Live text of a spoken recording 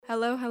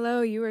Hello,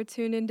 hello. You are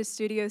tuned into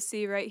Studio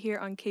C right here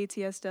on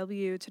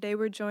KTSW. Today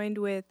we're joined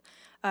with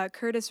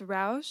Curtis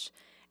Rausch,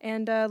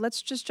 and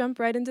let's just jump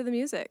right into the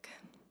music.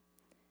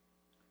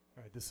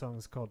 All right, this song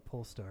is called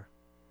Polestar.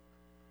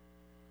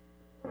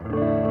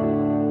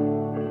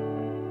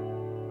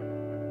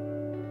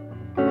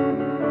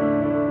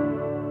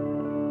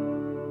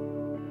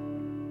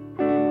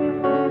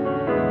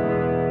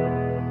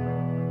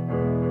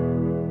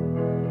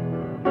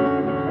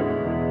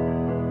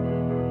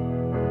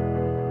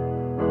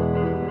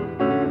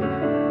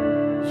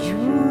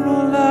 You're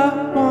all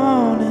I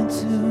wanted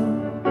to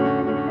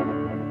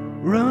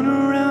run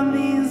around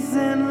these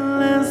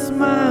endless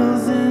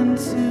miles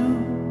into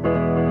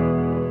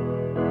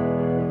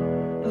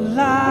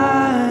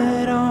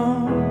light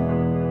on.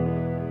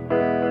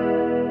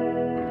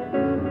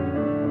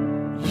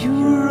 You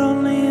were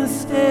only a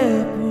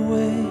step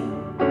away,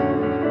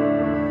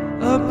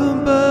 up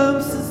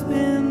above,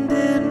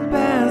 suspended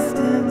past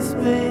in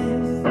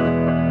space.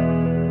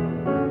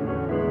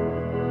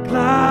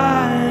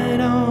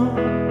 Glide on.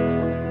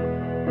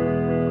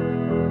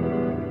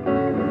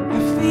 I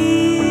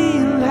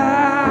feel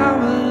how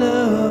our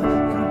love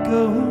could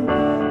go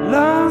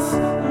lost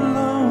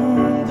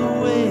along the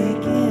way,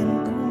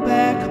 can't go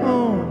back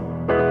home.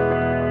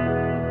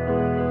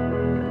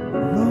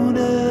 Road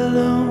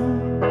alone,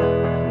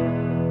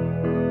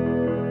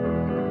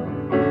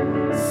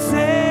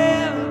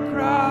 sail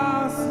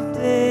across the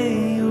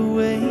day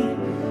away,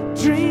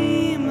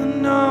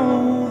 dreaming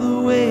all the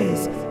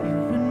ways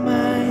you're in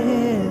my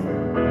head.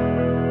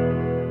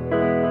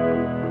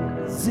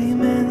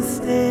 Seem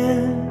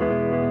instead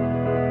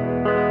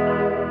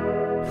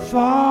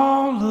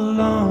fall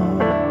along,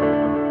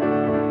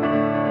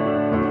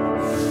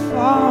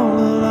 fall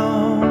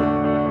along.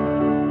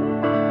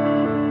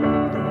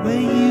 The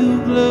way you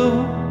glow,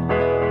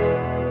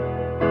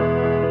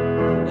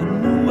 a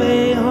new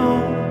way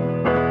home.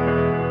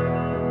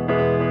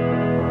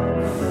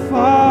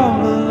 Fall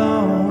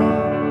along,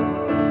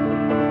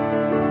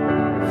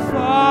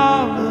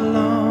 fall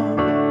along.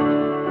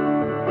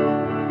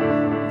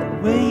 The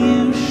way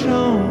you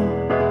shone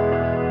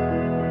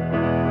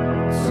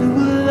to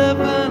a love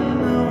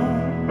unknown.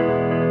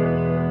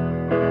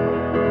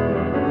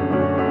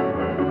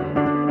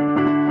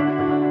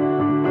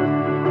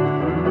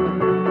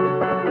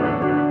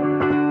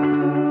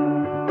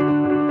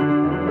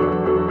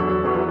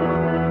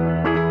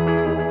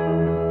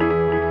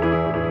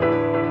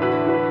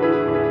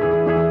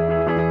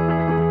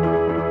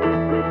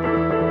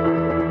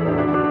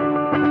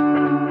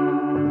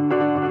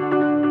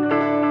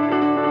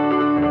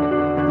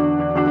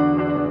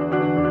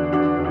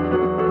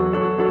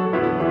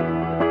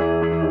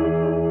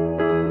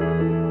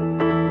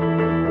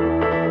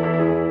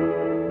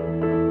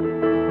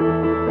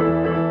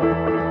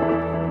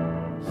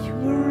 You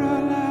were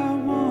all I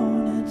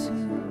wanted to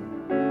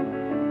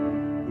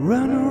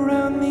run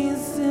around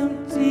these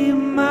empty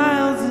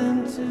miles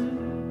into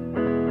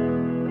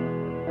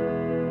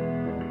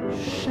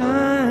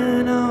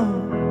shine on,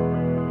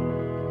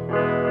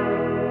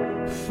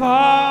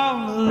 fall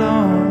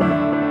along,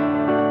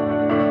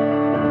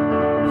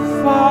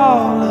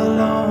 fall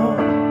along.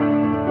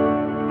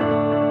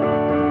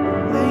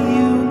 The way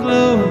you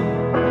glow,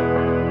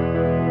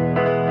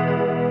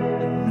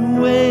 a new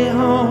way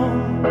home.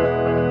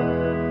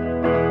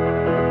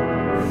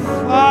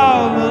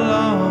 Fall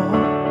along,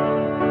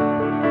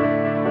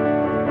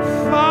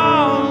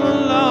 fall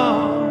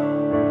along.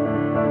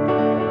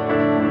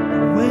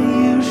 The way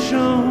you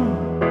shone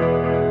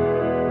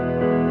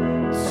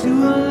to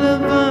a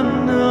love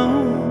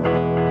unknown.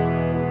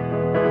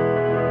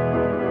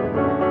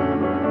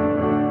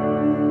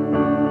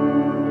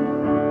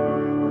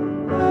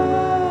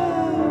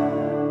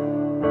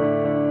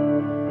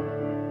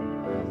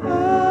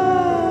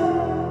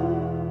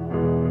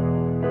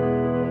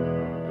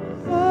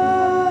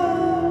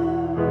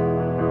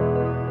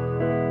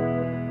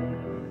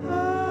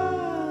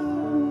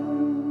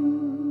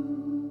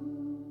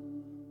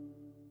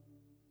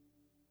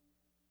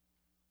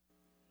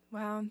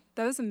 Wow,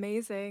 that was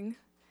amazing.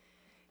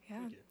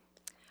 Yeah.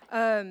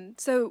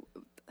 So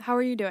how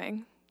are you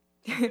doing?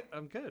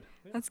 I'm good.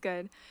 Yeah. That's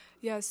good.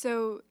 Yeah,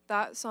 so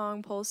that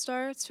song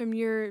Polestar, it's from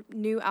your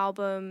new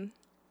album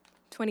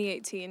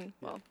 2018.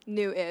 Well,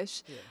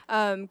 new-ish.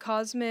 Yeah.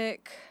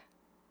 Cosmic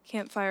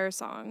Campfire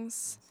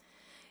Songs.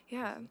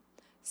 Yeah.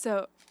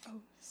 So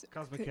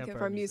Cosmic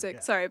Campfire music.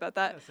 Yeah. Sorry about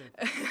that.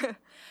 Yeah, same.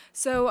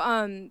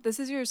 So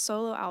this is your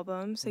solo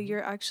album. So Mhm.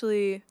 you're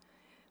actually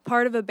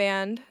part of a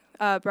band,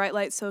 Bright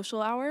Light Social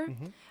Hour.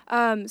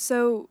 Mhm.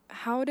 So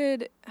how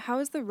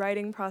is the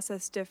writing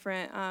process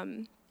different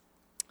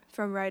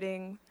from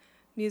writing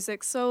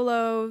music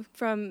solo,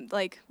 from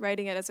like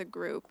writing it as a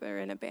group or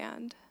in a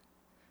band?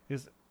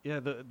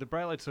 The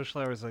Bright Light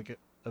Social Hour is like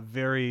a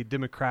very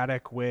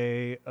democratic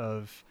way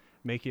of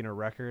making a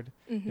record.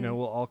 Mm-hmm.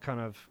 We'll all kind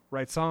of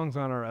write songs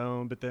on our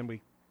own, but then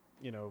we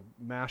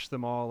mash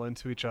them all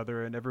into each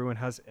other, and everyone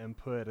has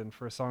input. And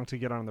for a song to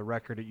get on the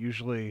record, it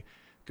usually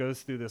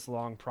goes through this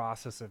long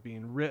process of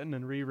being written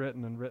and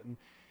rewritten and written.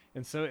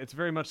 And so it's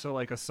very much so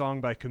like a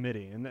song by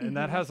committee. And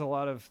that has a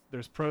lot of,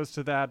 there's pros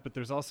to that, but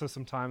there's also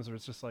some times where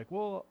it's just like,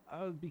 well,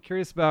 I would be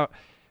curious about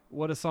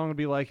what a song would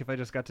be like if I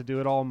just got to do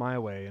it all my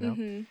way,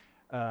 you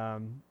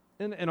know?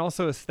 And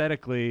also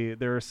aesthetically,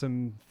 there are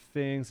some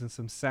things and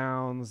some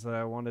sounds that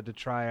I wanted to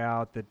try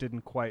out that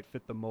didn't quite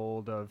fit the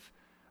mold of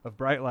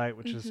Bright Light,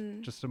 which is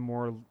just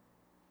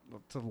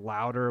it's a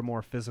louder,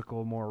 more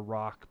physical, more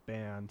rock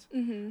band.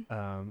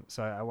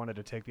 So I wanted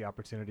to take the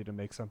opportunity to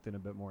make something a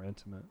bit more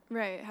intimate.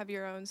 Right, have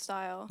your own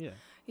style. Yeah.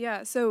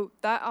 Yeah, so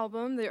that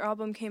album, their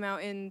album came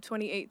out in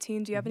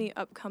 2018. Do you have any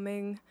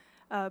upcoming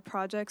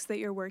projects that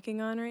you're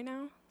working on right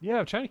now? Yeah,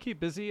 I'm trying to keep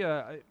busy.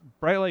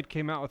 Bright Light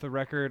came out with a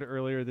record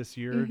earlier this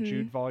year,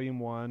 Jude Volume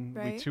 1.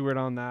 Right. We toured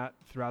on that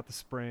throughout the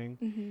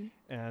spring.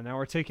 And now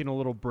we're taking a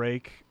little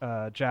break.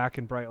 Jack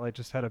and Bright Light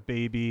just had a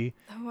baby.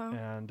 Oh, wow.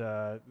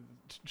 And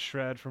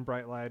Shred from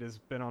Bright Light has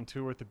been on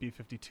tour with the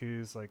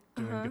B-52s, like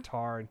doing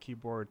guitar and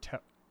keyboard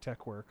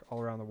tech work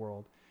all around the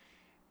world.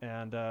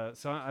 And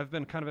so I've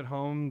been kind of at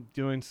home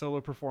doing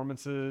solo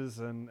performances,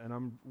 and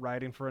I'm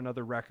writing for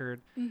another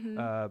record.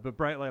 But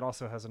Bright Light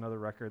also has another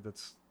record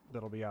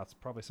that'll be out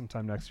probably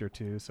sometime next year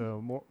too.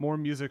 So more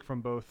music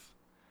from both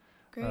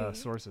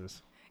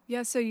sources.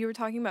 Yeah. So you were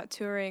talking about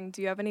touring.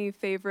 Do you have any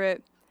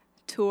favorite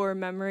tour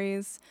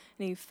memories?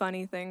 Any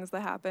funny things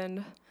that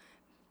happened?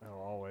 Oh,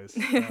 always.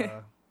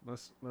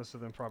 Most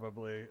of them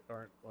probably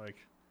aren't like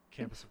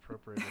campus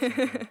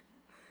appropriate.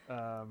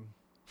 Or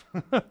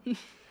something.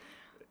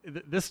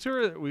 This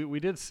tour, we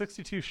did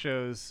 62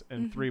 shows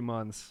in 3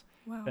 months.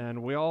 Wow.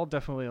 And we all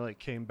definitely like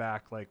came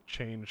back like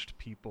changed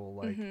people.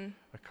 Like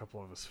a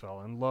couple of us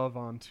fell in love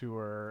on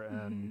tour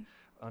and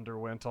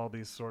underwent all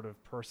these sort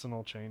of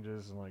personal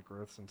changes and like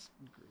growth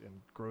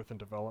and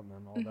development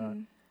and all that.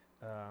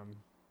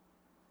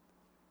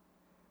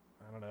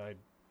 I don't know. I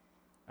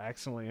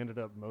accidentally ended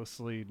up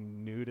mostly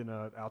nude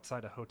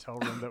outside a hotel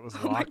room that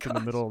was locked in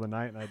the middle of the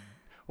night, and I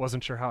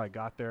wasn't sure how I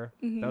got there.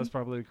 That was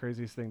probably the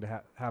craziest thing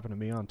to happen to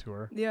me on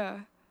tour. Yeah.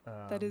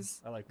 That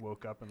is. I like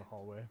woke up in the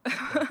hallway.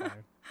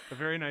 A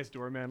very nice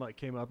doorman like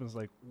came up and was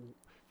like,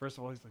 first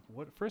of all, he's like,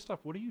 "What? First off,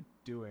 what are you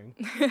doing?"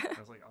 I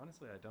was like,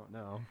 "Honestly, I don't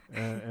know."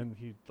 And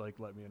he like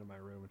let me into my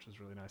room, which was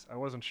really nice. I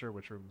wasn't sure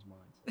which room was mine.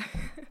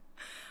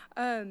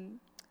 So.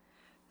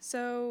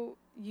 So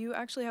you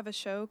actually have a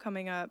show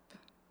coming up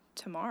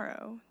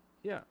tomorrow.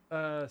 Yeah.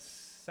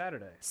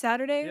 Saturday.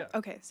 Saturday? Yeah.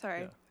 Okay.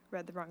 Sorry. Yeah.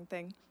 Read the wrong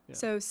thing. Yeah.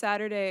 So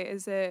Saturday,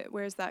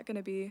 where's that going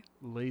to be?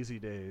 Lazy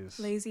Days.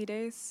 Lazy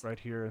Days? Right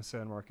here in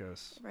San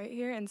Marcos. Right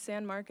here in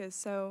San Marcos.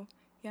 So,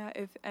 yeah,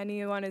 if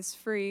anyone is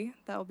free,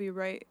 that will be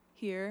right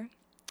here.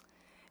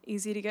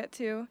 Easy to get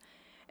to.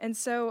 And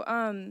so,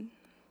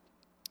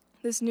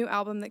 this new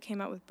album that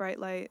came out with Bright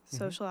Light,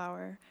 Social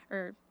Hour,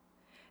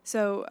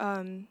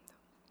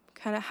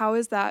 kind of how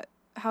is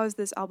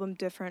this album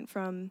different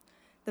from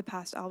the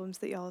past albums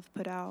that y'all have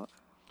put out?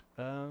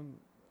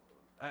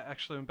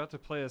 Actually, I'm about to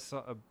play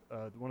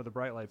one of the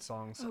Bright Light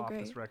songs off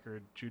this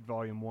record, Jude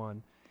Volume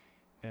 1.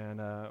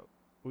 And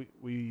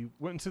we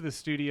went into the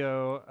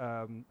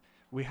studio.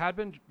 We had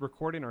been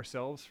recording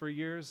ourselves for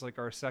years. Like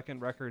our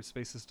second record,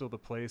 Space Is Still the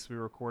Place, we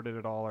recorded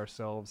it all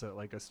ourselves at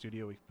like a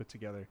studio we put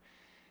together.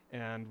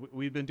 And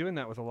we've been doing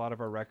that with a lot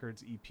of our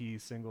records,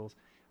 EPs, singles.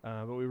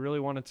 But we really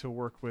wanted to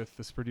work with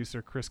this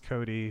producer, Chris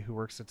Cody, who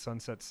works at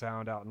Sunset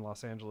Sound out in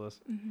Los Angeles.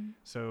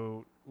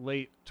 So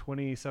late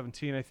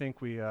 2017, I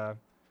think, we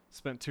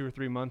spent 2 or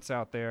 3 months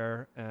out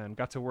there and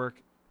got to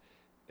work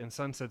in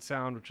Sunset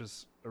Sound, which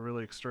is a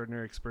really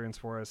extraordinary experience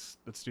for us.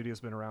 The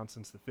studio's been around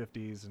since the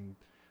 50s, and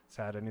it's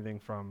had anything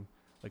from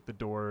like the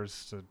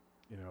Doors to,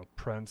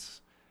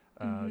 Prince,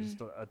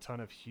 just a ton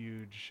of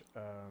huge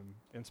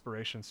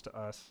inspirations to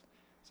us.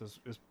 So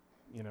it was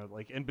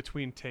like in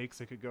between takes,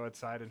 they could go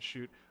outside and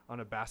shoot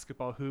on a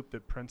basketball hoop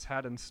that Prince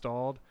had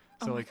installed.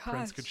 So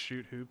Prince could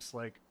shoot hoops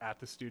like at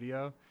the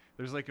studio.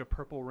 There's like a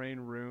Purple Rain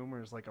room where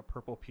there's like a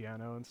purple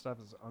piano and stuff.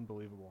 It's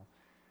unbelievable.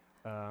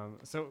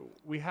 So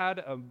we had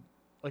a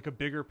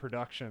bigger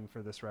production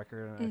for this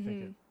record, and I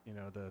think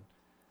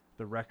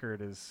the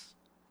record is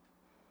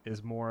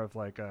more of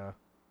like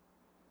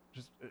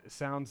it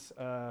sounds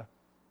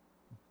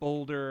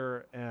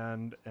bolder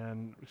and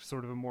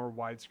sort of a more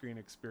widescreen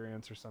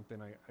experience or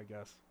something, I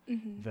guess,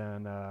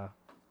 than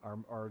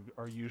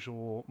our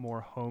usual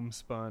more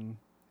homespun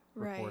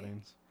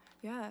recordings.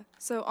 Yeah.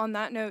 So on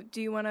that note,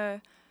 do you want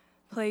to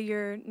play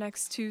your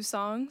next 2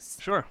 songs?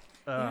 Sure.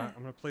 I'm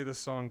gonna play this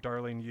song,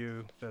 "Darling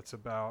You." That's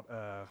about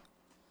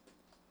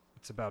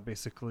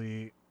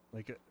basically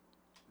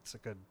it's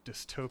like a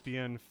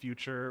dystopian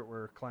future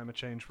where climate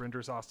change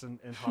renders Austin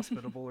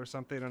inhospitable or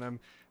something, and I'm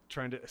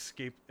trying to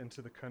escape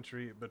into the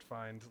country but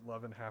find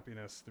love and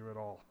happiness through it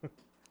all.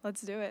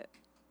 Let's do it.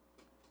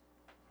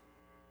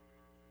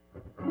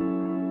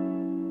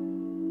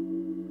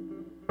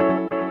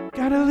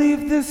 Gotta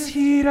leave this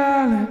heat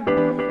island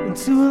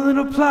into a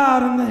little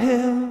plot on the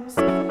hills.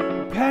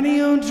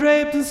 Patio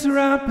draped in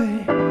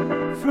serape,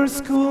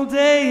 first cool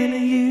day in a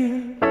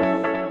year.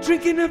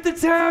 Drinking up the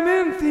time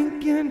and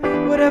thinking,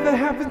 whatever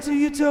happened to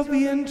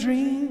utopian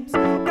dreams?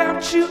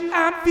 Without you,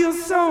 I'd feel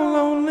so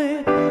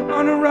lonely,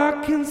 on a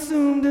rock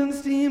consumed in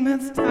steam.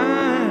 It's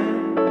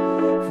time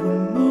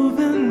for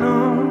moving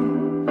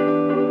on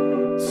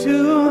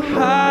to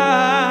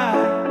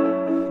high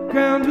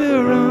ground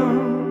we're on.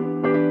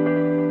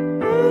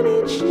 I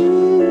need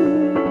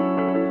you,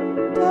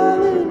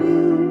 darling,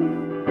 you.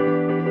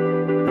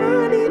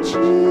 I need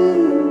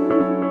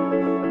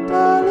you,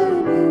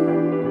 darling, you.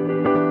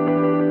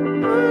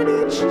 I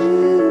need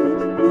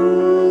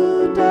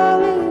you,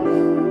 darling,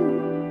 you.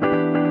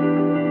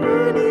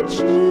 I need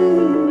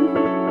you,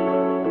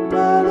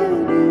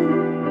 darling, you.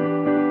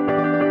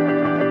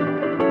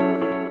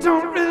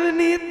 Don't really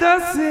need the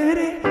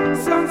city,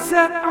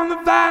 sunset on the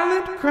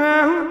violet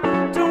crown.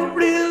 Don't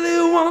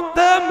really want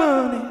the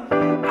money,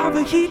 all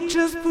the heat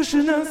just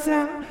pushing us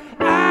out.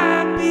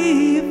 I'd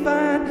be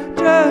fine,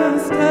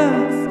 just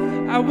us.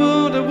 I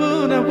would,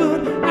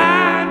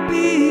 I'd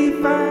be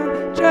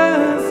fine,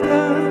 just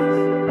us.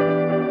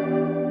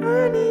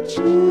 I need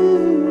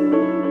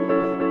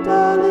you,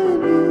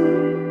 darling, you.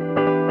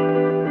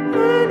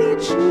 I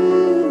need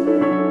you,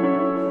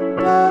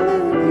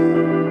 darling, you.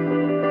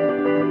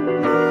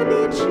 I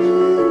need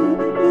you,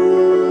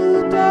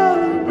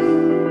 darling,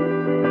 you.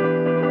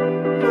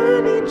 I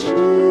need you,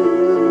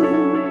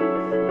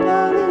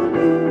 darling,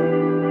 you.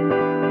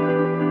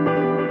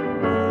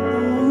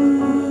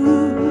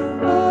 Ooh,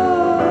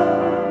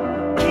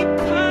 oh, keep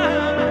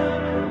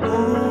climbing.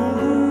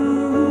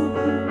 Ooh,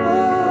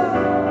 oh,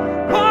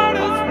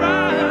 water's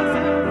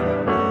rising.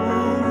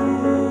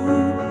 Ooh,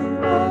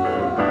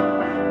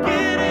 oh,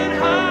 getting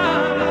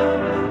harder.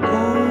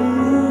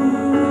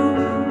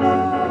 Ooh,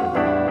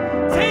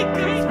 oh, take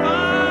us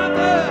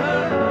farther.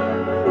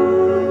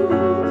 Ooh,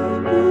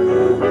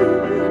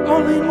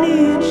 only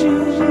need you.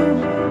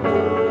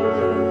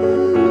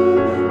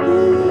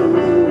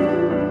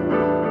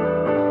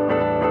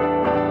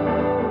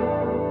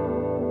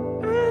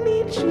 I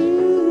need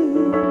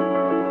you,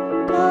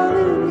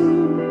 darling,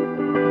 you.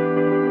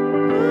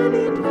 I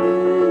need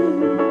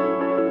you,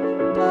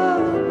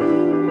 darling,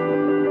 you.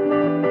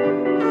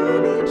 I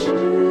need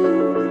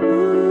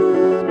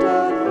you,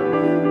 darling,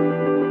 you.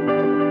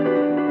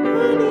 I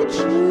need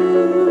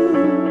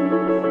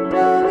you,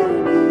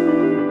 darling, you.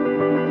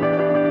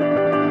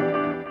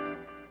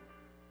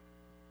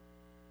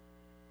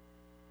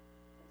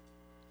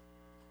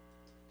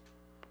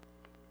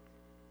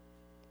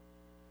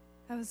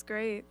 That was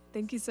great.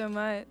 Thank you so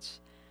much.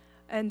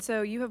 And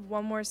so you have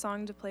one more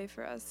song to play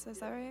for us. Is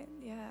that right?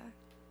 Yeah.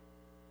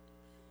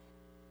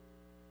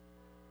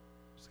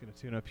 Just going to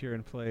tune up here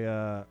and play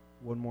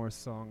one more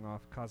song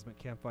off Cosmic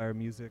Campfire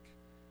Music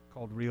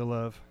called Real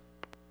Love.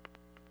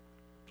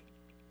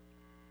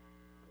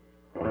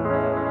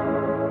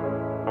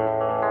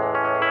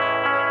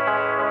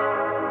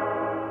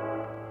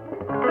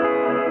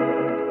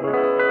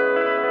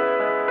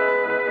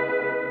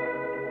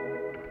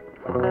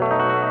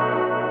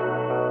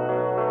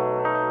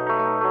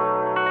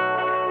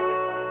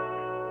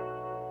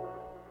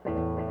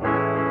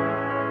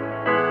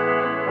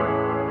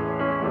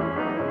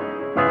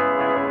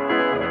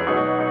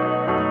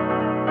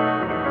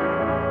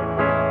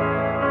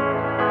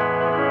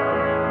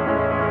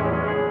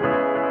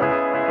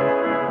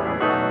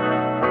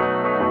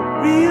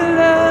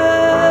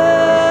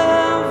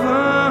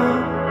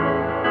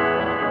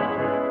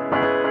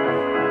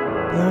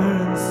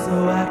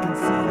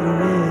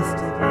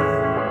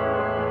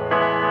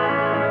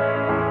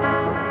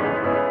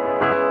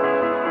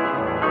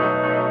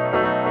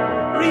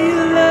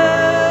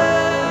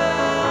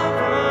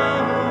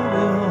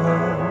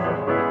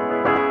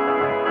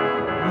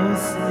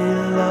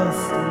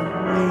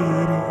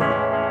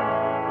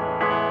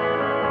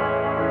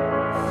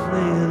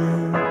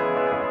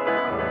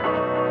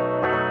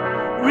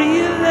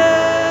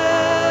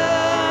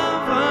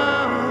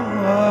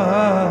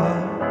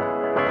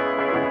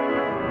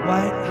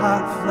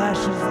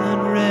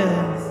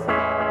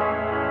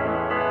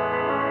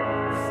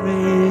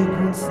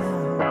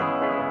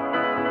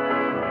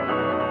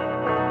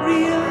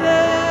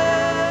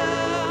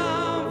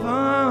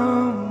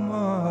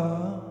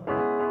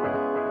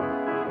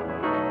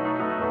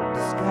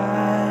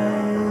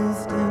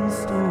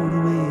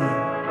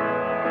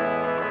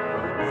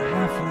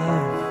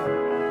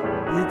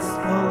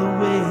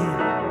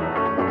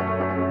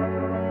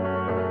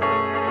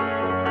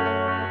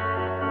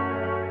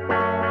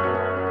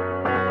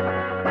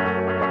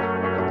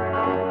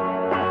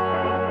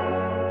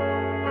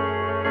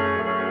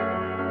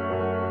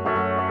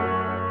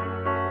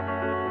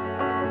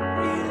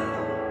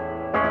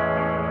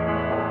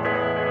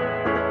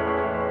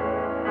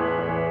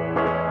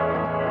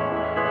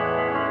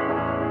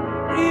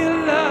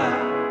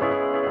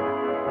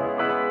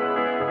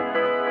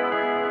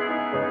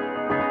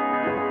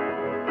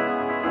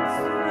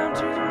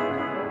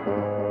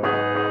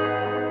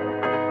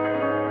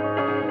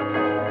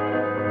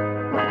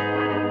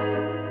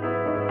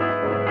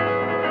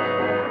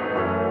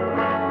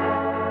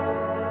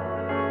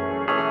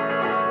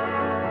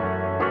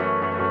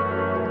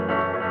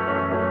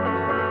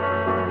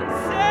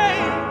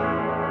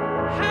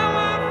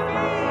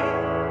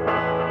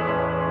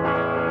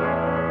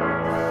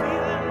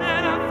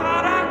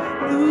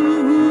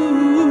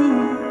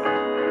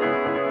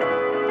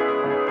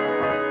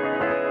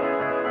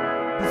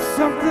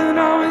 something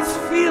always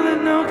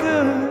feeling no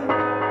good.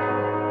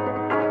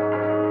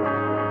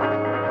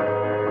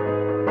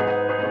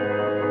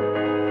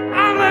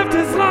 I left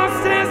as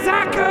lost as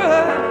I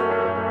could.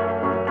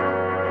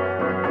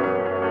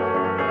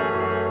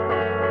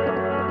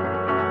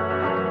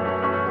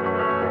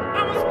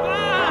 I was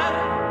blind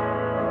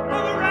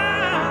all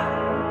around,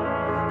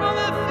 all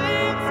the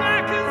things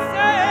I could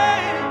say,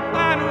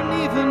 I don't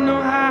even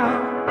know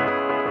how.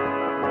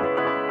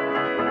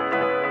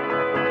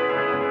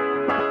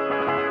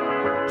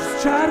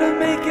 Try to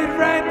make it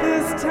right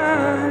this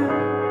time.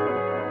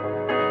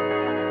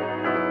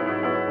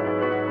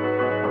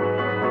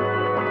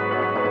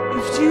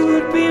 If you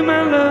would be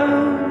my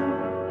love,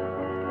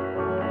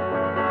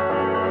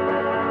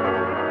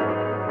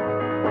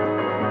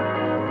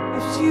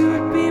 if you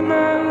would be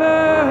my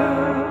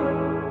love.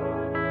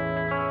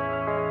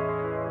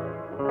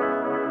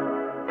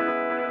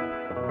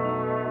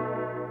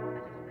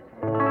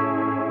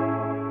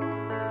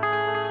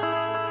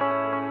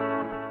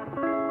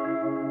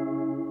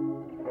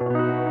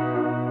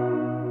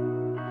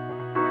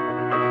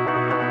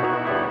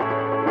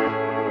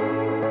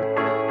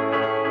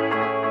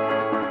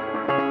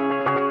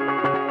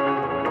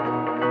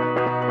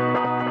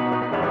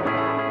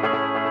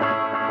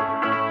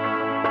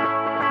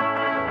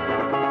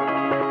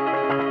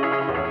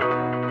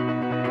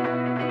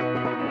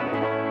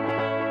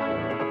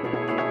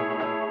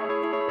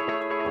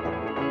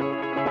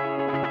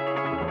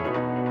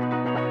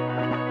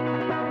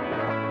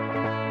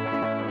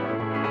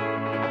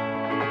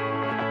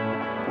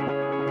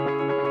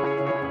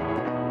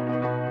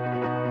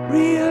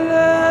 Real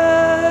love,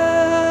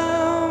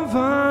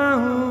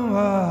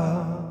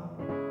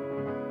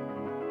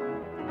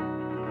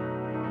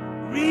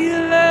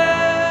 real love,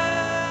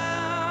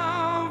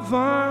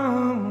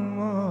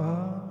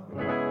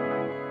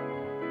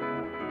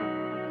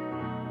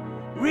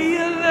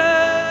 real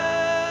love.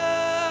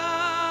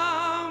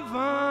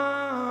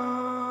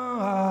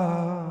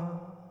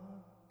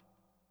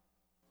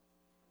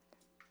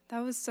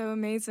 That was so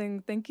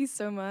amazing. Thank you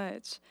so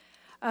much.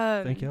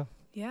 Thank you.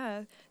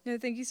 Yeah. No,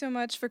 thank you so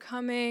much for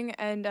coming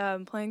and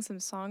playing some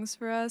songs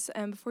for us.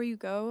 And before you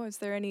go, is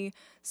there any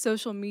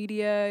social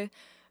media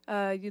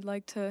you'd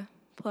like to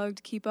plug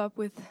to keep up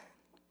with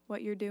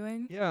what you're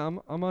doing? Yeah,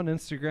 I'm on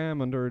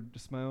Instagram under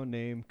just my own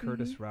name,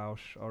 Curtis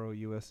Roush,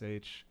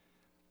 ROUSH.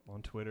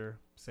 On Twitter,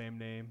 same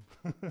name.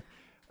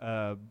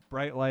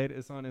 Bright Light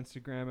is on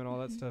Instagram and all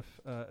that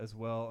stuff as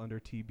well under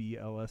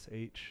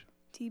TBLSH.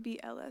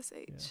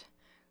 TBLSH. Yeah.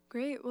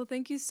 Great. Well,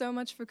 thank you so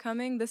much for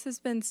coming. This has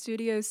been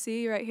Studio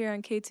C right here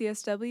on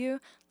KTSW.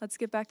 Let's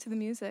get back to the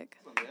music.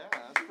 Yeah,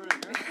 that's pretty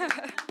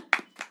good.